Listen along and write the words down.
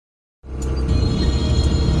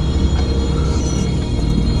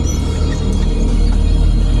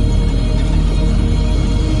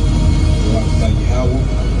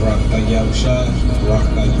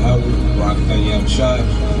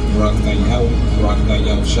Barakatah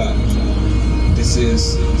Yahushua. This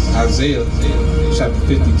is Isaiah chapter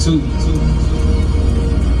 52,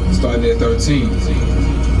 starting at 13.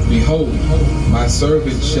 Behold, my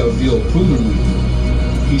servant shall deal prudently.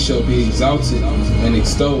 He shall be exalted and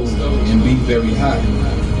extolled and be very high.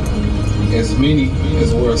 As many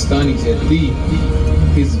as were astonished at thee,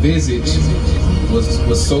 his visage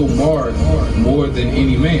was so marred more than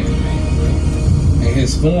any man, and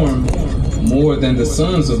his form more than the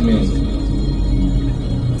sons of men.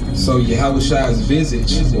 So Yahushua's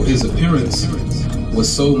visage, or his appearance, was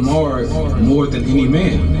so marred more than any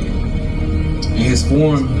man, and his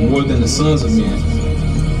form more than the sons of men.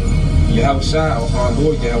 Yahushua, our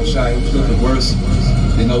Lord Yahushua, he was looking worse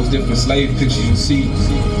than those different slave pictures you see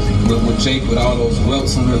with Jake with all those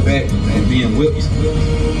welts on her back and being whipped.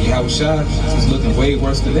 Yahushua is looking way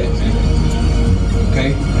worse than that, man.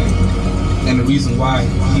 Okay? And the reason why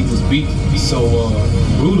he was beat so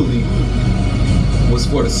brutally was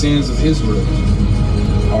for the sins of Israel.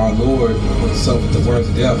 Our Lord suffered the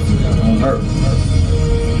worst death on earth.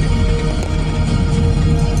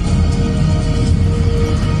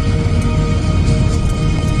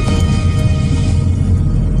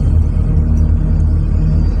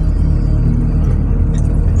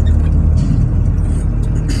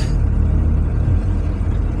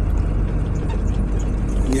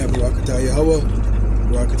 Barakatah Yahweh,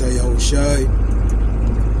 Barakatah Yahushai,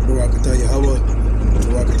 Barakatah Yahweh,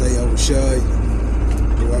 Barakatah Yahushai,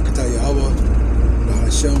 Barakatah Yahweh,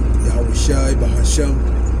 Bahasham, Yahushai, Bahasham,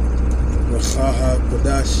 Rachaha,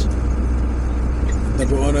 Kodash.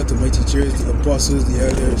 Double honor to my teachers, the apostles, the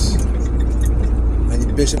elders, and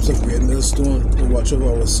the bishops of Great Millstone who watch over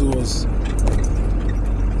our souls.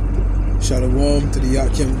 Shalom to the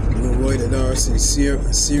Yakim, the Roy that are sincere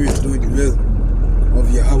and serious doing the will of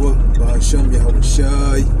Yahweh, Bahasham,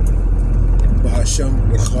 Yahushai, Bahasham,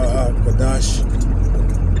 Rachaha, Kodash.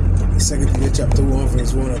 2 Peter chapter 1,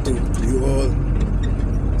 verse 1 and 2. You all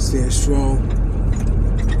stay strong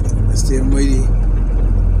and stay mighty.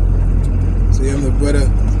 So I'm the brother,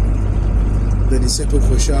 the disciple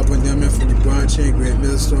for Shabbat Yamin from the branch in Great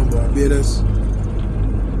Millstone, Barbados.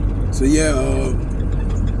 So yeah,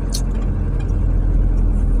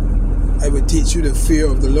 I will teach you the fear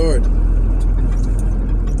of the Lord.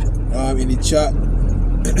 In the chat,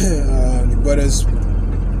 the brothers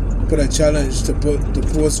put a challenge to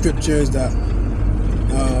post scriptures that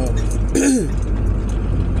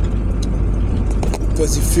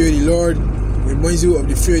puts the fear of the Lord, reminds you of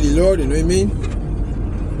the fear of the Lord, you know what I mean?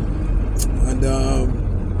 And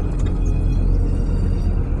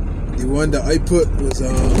the one that I put was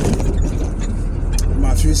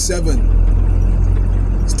Matthew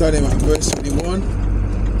 7, starting at verse 21.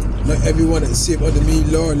 Not everyone that saith unto me,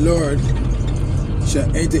 Lord, Lord, shall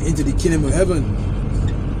enter into the kingdom of heaven.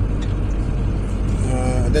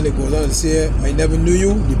 And then it goes on to say, I never knew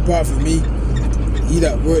you, depart from me, ye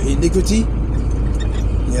that work iniquity.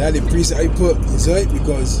 Yeah, that the priest I put is right,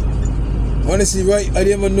 because honestly, right, I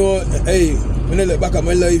didn't even know, hey, when I look back at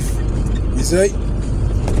my life, it's right,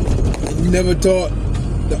 I never thought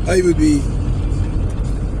that I would be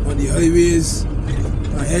on the highways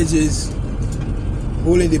and hedges,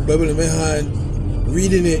 holding the Bible in my hand,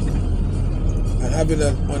 reading it, and having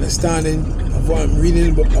an understanding of what I'm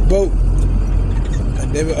reading about.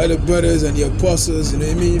 And then with other brothers and the apostles, you know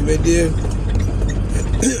what I mean, right there,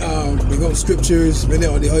 bring up scriptures, when they're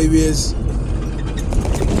on the highways,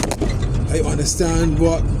 I understand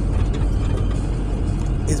what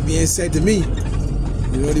is being said to me.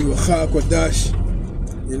 You know, the Rachaha Kodash,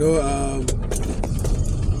 you know,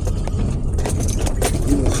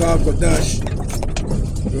 the Rachaha Kodash,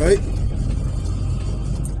 right,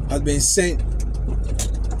 has been sent,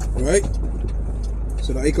 right,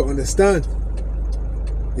 so that I can understand.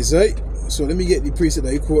 It's right. So let me get the precept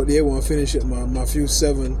that you quote there. I want to finish it. Matthew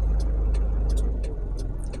 7,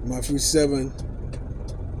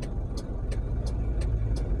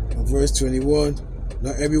 verse 21.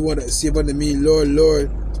 Not everyone that saith unto me, Lord, Lord,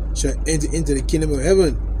 shall enter into the kingdom of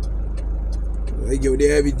heaven. I go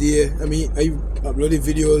there every day. I mean, I uploaded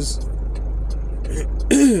videos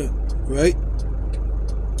right,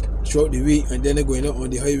 throughout the week, and then they're going out on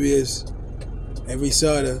the highways every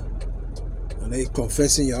Saturday, and they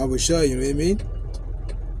confessing Yahushua, you know what I mean?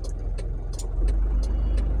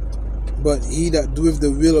 But he that doeth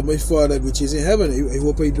the will of my Father which is in heaven, I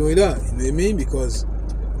hope I doing that, you know what I mean? Because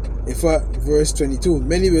in fact, verse 22,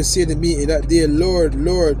 many will say to me in that day, Lord,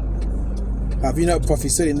 Lord, have you not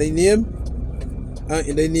prophesied in thy name, and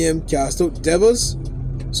in thy name cast out devils?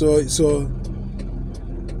 So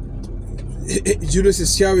Judas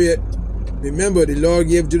Iscariot, remember the Lord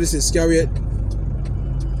gave Judas Iscariot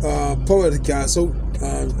power to cast out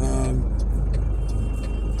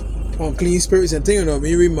unclean spirits and things. When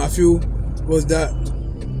you read Matthew, was that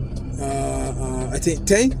I think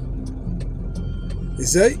 10?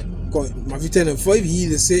 It's right? Matthew 10 and 5, he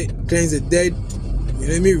the sick, cleanse the dead, you know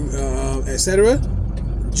what I mean, etc.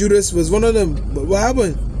 Judas was one of them, but what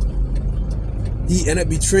happened? He ended up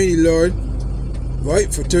betraying the Lord,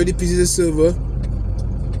 right, for 30 pieces of silver,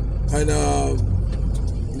 and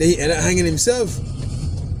then he ended up hanging himself.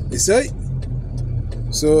 It's right?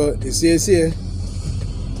 So it says here,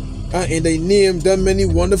 and in their name done many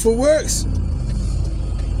wonderful works.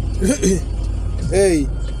 Hey,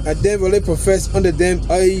 and then will they profess unto them,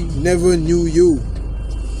 I never knew you.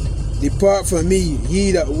 Depart from me,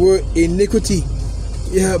 ye that work iniquity.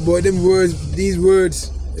 Yeah, boy, them words, these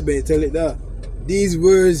words, I better tell it that. These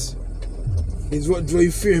words is what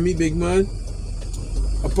drive fear in me, big man.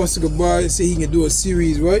 Apostle Gabar say he can do a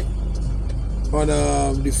series, right? On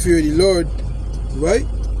the fear of the Lord, right?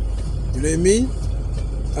 You know what I mean?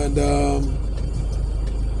 And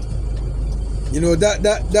you know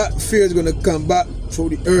that fear is gonna come back through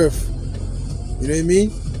the earth. You know what I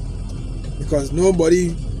mean? Because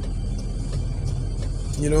nobody,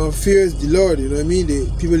 you know, fears the Lord. You know what I mean? The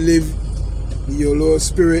people live in your Lord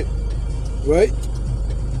spirit, right?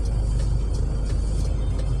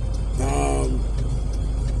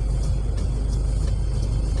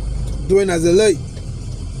 Doing as a light,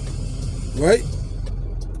 right?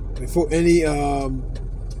 Before any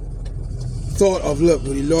thought of, look,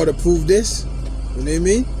 will the Lord approve this? You know what I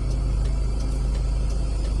mean?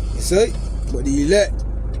 It's right. But the elect,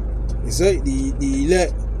 it's right, the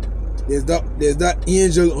elect, there's that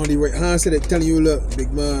angel on the right hand side that telling you, look,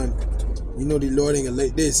 big man, you know the Lord ain't gonna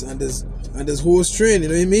like this, and this whole strain, you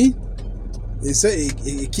know what I mean? It's right,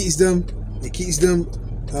 it keeps them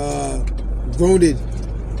grounded,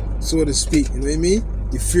 so to speak, you know what I mean?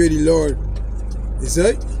 You fear the Lord. It's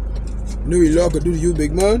right. You know what the Lord could do to you,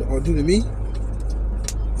 big man, or do to me?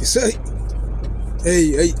 It's right.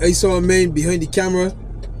 Hey, I saw a man behind the camera,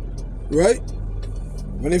 right?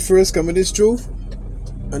 When they first come in this truth,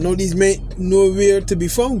 I know these men nowhere to be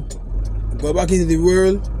found. Go back into the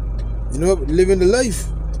world, you know, living the life.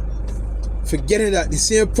 Forgetting that the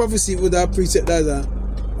same prophecy with that precept as let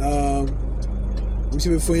me see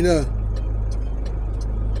if we find out.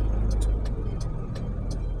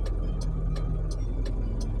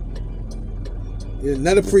 Yeah,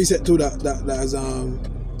 another precept too that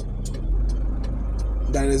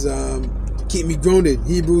is keep me grounded.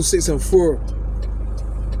 Hebrews 6 and 4.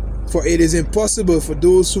 For it is impossible for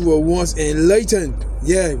those who were once enlightened.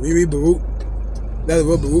 Yeah, we read Baruch. That's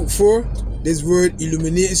what Baruch for. This word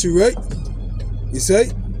illuminates you, right? You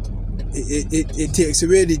say it takes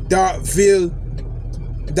away the dark veil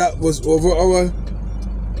that was over our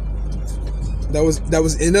that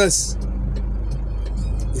was in us.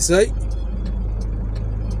 You say?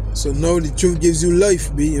 So now the truth gives you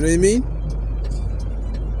life, B, you know what I mean?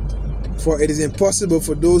 For it is impossible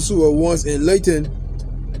for those who were once enlightened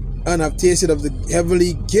and have tasted of the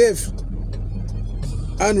heavenly gift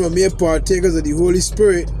and were made partakers of the Holy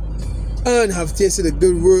Spirit and have tasted the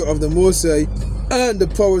good word of the Most High and the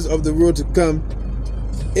powers of the world to come,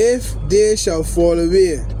 if they shall fall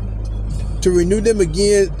away, to renew them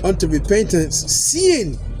again unto repentance,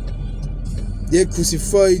 seeing they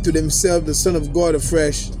crucify to themselves the Son of God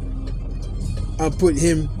afresh and put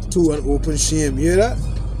him to an open shame. You hear that?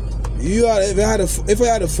 If I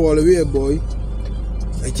had to fall away, boy,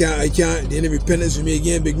 I can't. There ain't repentance for me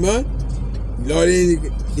again, big man. Lord ain't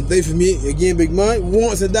die for me again, big man.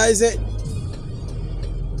 Once to die, is it?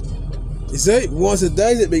 It's right. Once to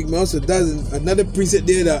die, is it, big man? So that's another precept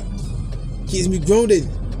there that keeps me grounded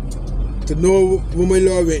to know what my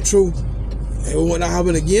Lord went through. I don't want that to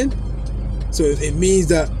happen again. So it means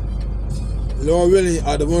that Lord really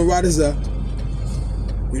are the one writers that,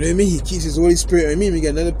 you know what I mean? He keeps his Holy Spirit. I mean, we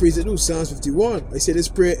got another precept too, Psalms 51. I say this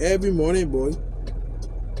prayer every morning, boy.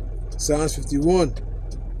 Psalms 51.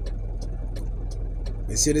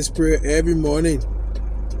 I say this prayer every morning.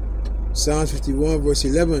 Psalms 51 verse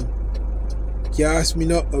 11. Cast me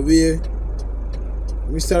not away. Let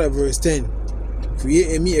me start at verse 10.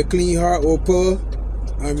 Create in me a clean heart, O Paul,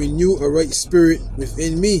 and renew a right spirit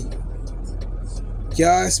within me.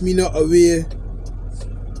 Cast me not away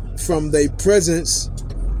from thy presence,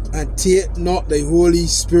 and take not thy Holy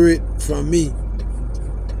Spirit from me.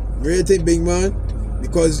 Really think, big man?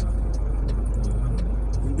 Because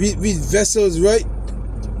we vessels, right?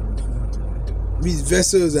 These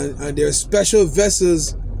vessels, and they're special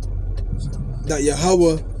vessels that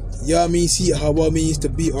Yah means Yahweh means to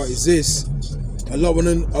be or exist. Allah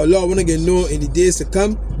wanna get know in the days to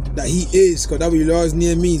come that he is, because that's what the Lord's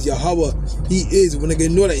name means, Yahweh. He is. When I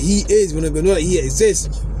can know that he is, when I can know that he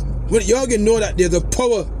exists, when y'all can know that there's a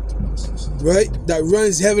power, right, that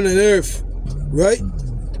runs heaven and earth, right,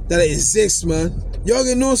 that it exists, man. Y'all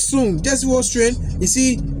can know soon. Just for strength. You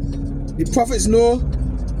see, the prophets know,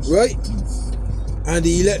 right, and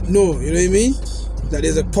the elect know, you know what I mean, that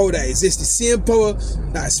there's a power that exists. The same power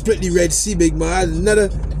that split the Red Sea, big man.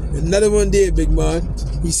 Another one there, big man.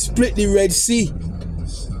 He split the Red Sea.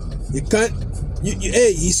 You can't,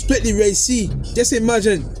 hey, he split the Red Sea. Just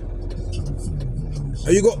imagine.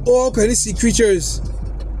 And you got all kinds of sea creatures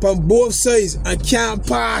from both sides and can't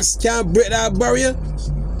pass, can't break that barrier.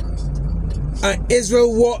 And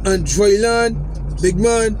Israel walk on dry land, big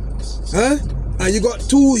man. Huh? And you got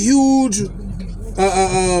two huge,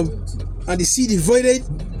 and the sea divided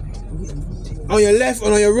on your left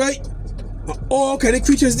and on your right. And all kinds of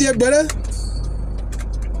creatures there, brother.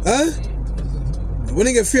 Huh? When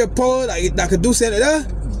they get fear power that could do something like that.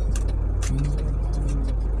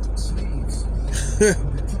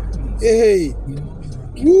 Hey,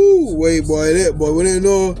 woo, wait, boy, that boy, we don't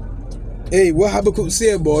know. Hey, what Habakkuk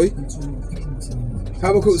said, boy?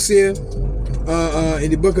 Habakkuk said, in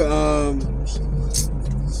the book of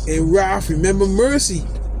in wrath, remember mercy,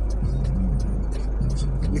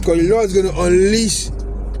 because the Lord's gonna unleash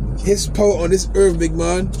His power on this earth, big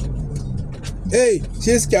man. Hey,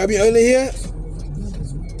 see this cabin under here?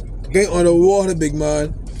 Going on the water, big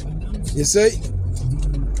man. You see?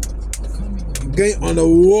 Going on the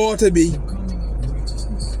water, big.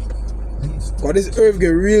 Cause this earth get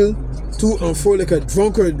real to and fro like a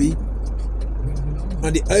drunkard, big.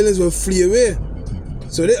 And the islands will flee away.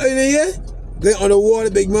 So this island here, going on the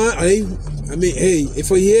water, big man. I mean, hey,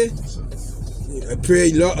 if I here, I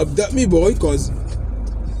pray Lord abduct me, boy, cause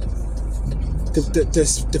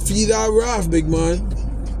to feed that wrath, big man. You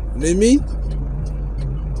know what I mean?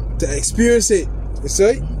 To experience it. You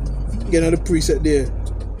see? Get another preset there.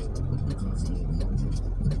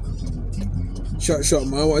 Short,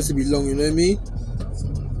 man. I want it to be long, you know what I mean?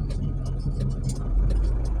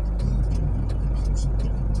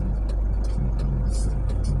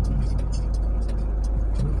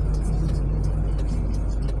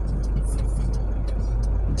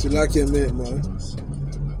 So like your minute, man.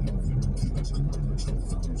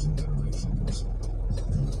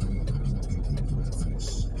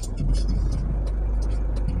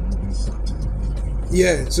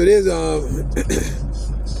 Yeah, so there's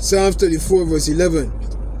Psalms 34 verse 11.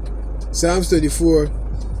 Psalms 34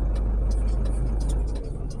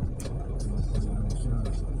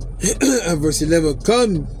 and verse 11.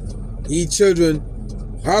 Come, ye children,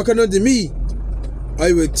 hearken unto me.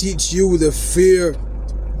 I will teach you the fear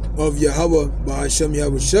of Yahweh by Hashem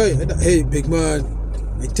Yahushai. Hey, big man,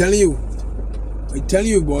 I telling you,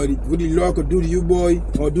 boy, what the Lord could do to you, boy,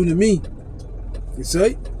 or do to me. You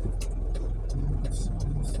see?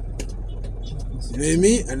 You know what I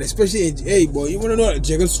mean? And especially, hey, boy, you want to know that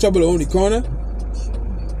Jacob's trouble around the corner?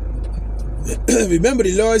 Remember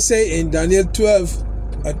the Lord said in Daniel 12,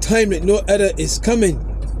 a time that no other is coming.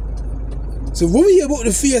 So what we about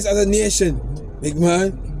to fear as a nation, big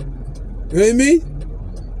man? You know what I mean?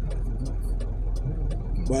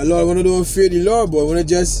 But Lord, I want to don't fear the Lord, boy. I want to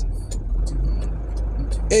just,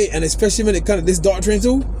 hey, and especially when it comes to this doctrine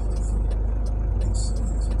too,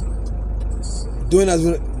 doing as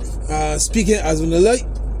when, speaking as when the light.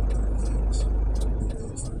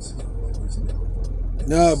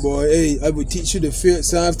 Nah, boy, hey, I will teach you the fear.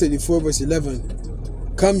 Psalms 34 verse 11.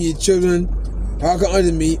 Come, ye children, hearken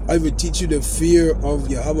unto me. I will teach you the fear of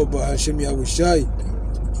Yahweh by Hashem Yahushai.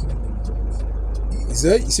 You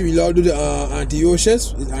see, we Lord do the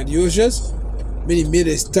Antiochus. When he made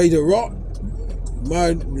us tight a rock,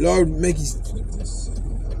 my Lord make it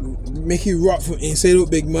rock from inside out,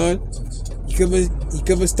 big man. He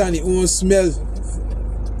cover stand his own smell.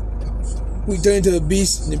 We turn into a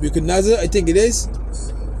beast, Nebuchadnezzar, I think it is.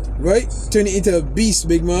 Right? Turn it into a beast,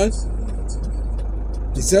 big man.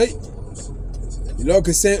 You see? The Lord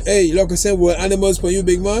can send, hey, the Lord can send wild animals for you,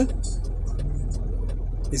 big man.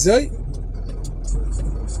 You see?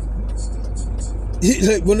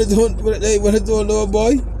 Like when it's doing, little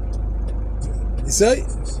boy. You see?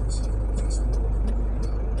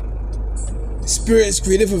 Spirits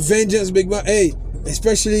created for vengeance, big man. Hey,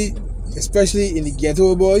 especially in the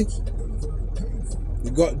ghetto, boy.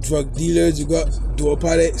 You got drug dealers, you got dope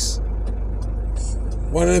addicts.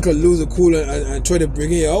 One of them could lose a cool and try to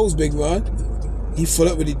bring in your house, big man. He full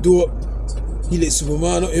up with the dope. He let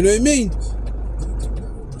Superman up, you know what I mean?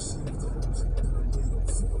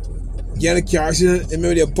 Yeah, the car accident.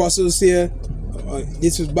 Remember the apostles here?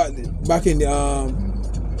 This was back in the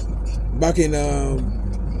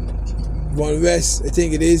Von West, I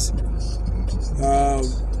think it is.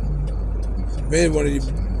 Man,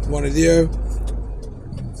 one of their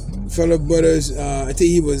fellow brothers. I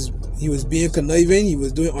think he was being conniving. He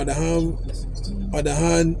was doing underhand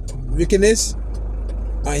wickedness,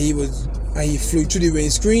 and he flew through the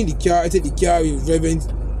windscreen. The car, I think the car he was driving.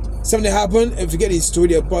 Something happened. I forget the story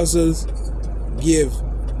the apostles give,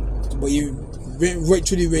 but he went right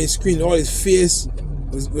through the windscreen. All his face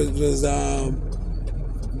was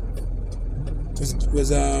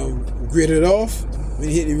grated off when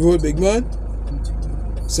he hit the road, big man.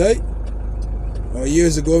 So,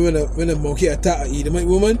 years ago when a monkey attacked an Edomite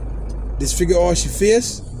woman, disfigured all she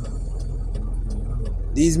face.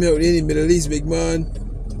 These men in the Middle East, big man,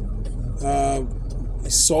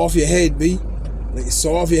 saw off your head, B. Like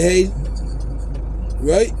saw off your head,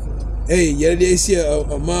 right? Hey, the other day I see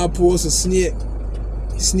a man post a snake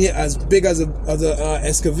as big as a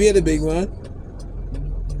excavator, big man.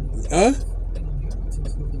 Huh?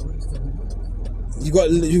 You got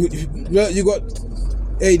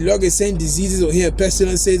hey, the Lord is saying diseases over here,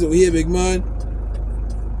 pestilences over here, big man.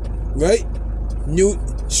 Right?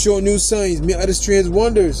 Show new signs, make other strange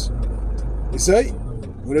wonders. You see?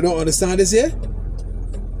 But I don't understand this here.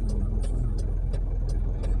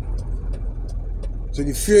 So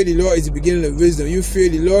the fear of the Lord is the beginning of wisdom. You fear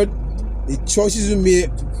the Lord, the choices you make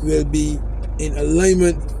will be in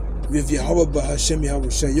alignment with Yahweh Bahashem Yahweh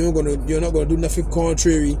Shai. You're not gonna do nothing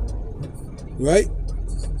contrary, right?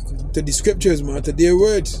 To the scriptures, man, to their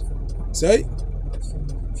words. See? You know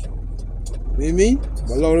what I mean?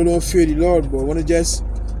 But Lord, don't fear the Lord, but wanna just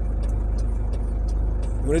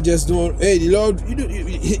don't. Hey, the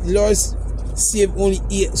Lord saved only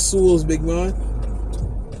 8 souls, big man.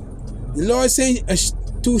 The Lord saying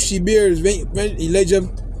 2 she-bears when Elijah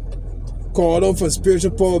called on for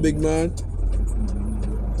spiritual power, big man.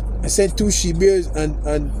 I sent 2 she-bears and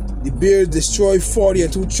the bears destroyed 40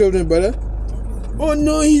 and 2 children, brother. Oh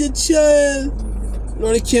no, he's a child.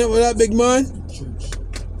 Lord, I can't with that, big man.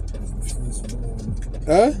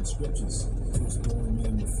 Huh?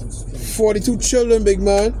 42 children, big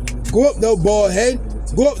man. Go up, thou bald head.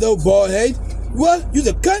 Go up, thou bald head. What? You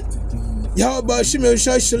the cunt? Yahweh Ba'ashim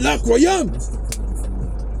Yahushai Shalak Royam.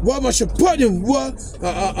 What must you put him? What?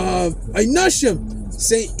 I nash him.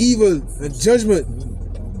 Saying evil and judgment.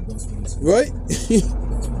 Right?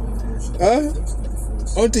 Huh?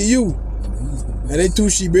 Unto you. And then 2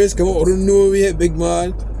 she-bears come out of nowhere, big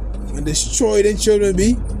man. And destroy them children,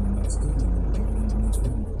 be.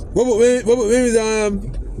 What was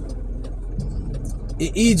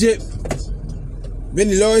in Egypt? When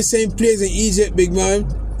the Lord saying plagues in Egypt, big man.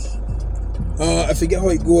 I forget how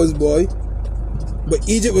it goes, boy. But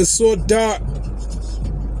Egypt was so dark.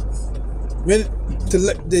 When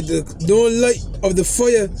the no light of the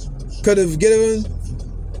fire could have given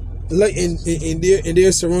light in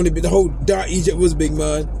their surrounding, but the whole dark Egypt was, big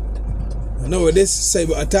man. I know with this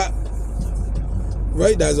cyber attack,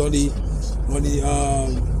 right? That's on the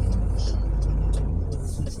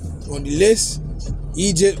list.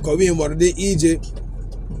 Egypt, cause we in modern day Egypt.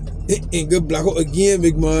 It ain't good blackout again,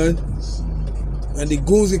 big man. And the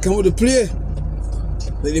goons can come out to play.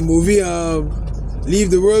 Like the movie Leave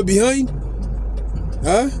the World Behind.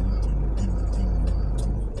 Huh?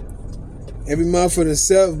 Every man for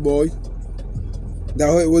themselves, boy.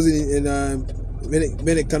 That's how it was in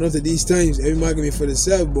when it comes to these times. Every man can be for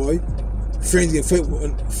themselves, boy. Friends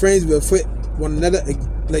will fight one another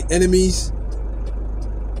like enemies.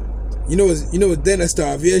 You know what's then a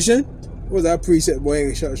starvation? What was that precept,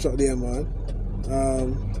 boy? Shot there, man.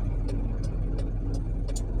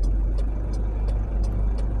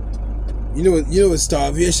 You know what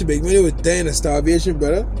starvation, big man? You know what then a starvation,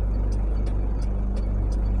 brother?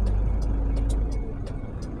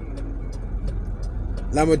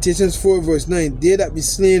 Lamentations 4 verse 9. They that be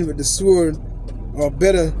slain with the sword are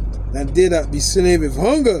better than they that be slain with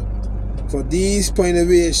hunger. For these pine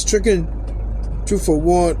away stricken through for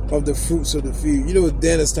want of the fruits of the field. You know what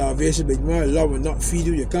then a starvation, big man? Lord will not feed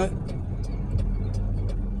you, you can't.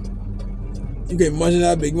 You can imagine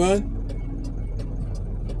that, big man?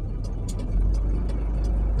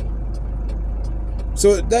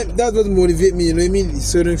 So that doesn't motivate me, you know what I mean?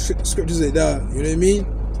 Certain scriptures like that, you know what I mean?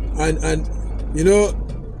 And you know,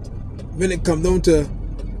 when it comes down to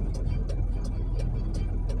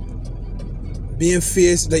being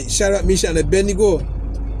faced, like Shadrach, Meshach, and Abednego,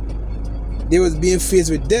 they was being faced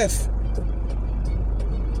with death.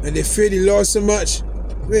 And they feared the Lord so much.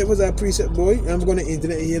 Wait, what's that precept, boy? I'm going to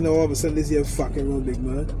internet here now, all of a sudden this here fucking wrong, big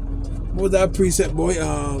man. What was that precept, boy?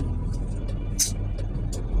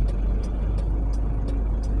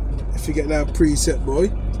 I forget that precept,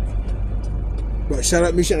 boy. But shout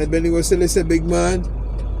out Mission Abednego still listen, big man.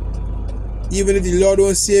 Even if the Lord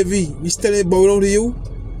don't save you, we still ain't bow down to you.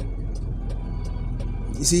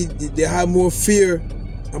 You see, they have more fear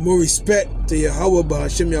and more respect to Yahweh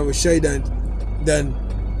Bahasham Yahushai than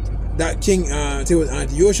that king, I think it was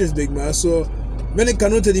Antiochus, big man. So when it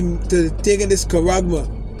comes to taking this charagma,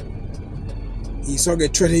 he start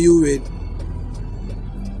get threatening you with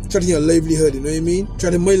threatening your livelihood, you know what I mean?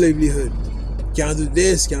 Threatening my livelihood. Can't do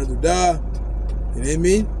this, can't do that. You know what I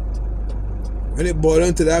mean? When it boiled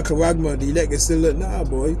down to that charagma, the elect is still like, nah,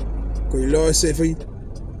 boy. Because the Lord said, for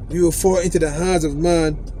we will fall into the hands of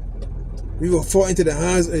man. We will fall into the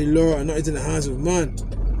hands of the Lord and not into the hands of man.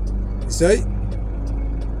 You see?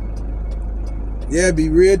 Yeah, be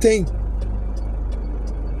real thing.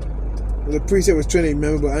 Well, the precept was trying to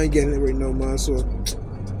remember, but I ain't getting it right now, man. So,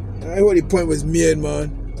 I heard the point was made,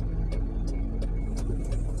 man.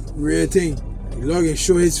 Real thing. The Lord can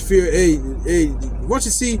show his fear. Hey, watch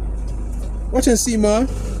and see. Watch and see, man.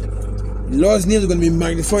 The Lord's name is going to be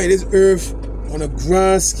magnified in this earth on a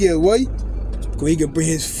grand scale. Why? Because he can bring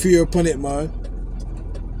his fear upon it, man.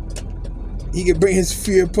 He can bring his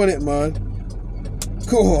fear upon it, man.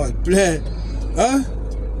 God, man. Huh?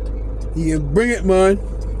 He can bring it, man.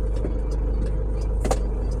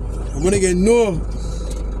 And when they get know,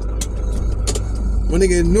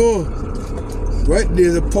 right,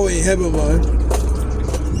 there's a power in heaven, man.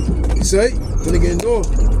 You see? When they get know.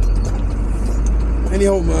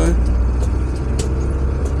 Anyhow, man,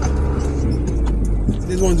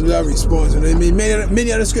 this one's without response. You know what I mean?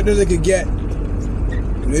 Many other scriptures I could get. You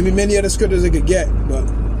know what I mean? Many other scriptures I could get, but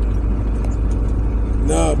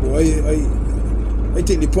nah, boy, I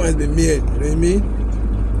think the point has been made. You know what I mean?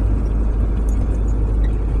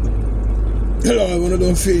 Lord, when I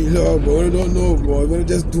don't feel, Lord, boy, when I don't know, boy, when I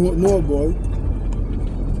just don't know, boy.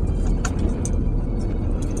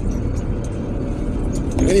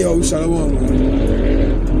 Anyhow, shalom, man.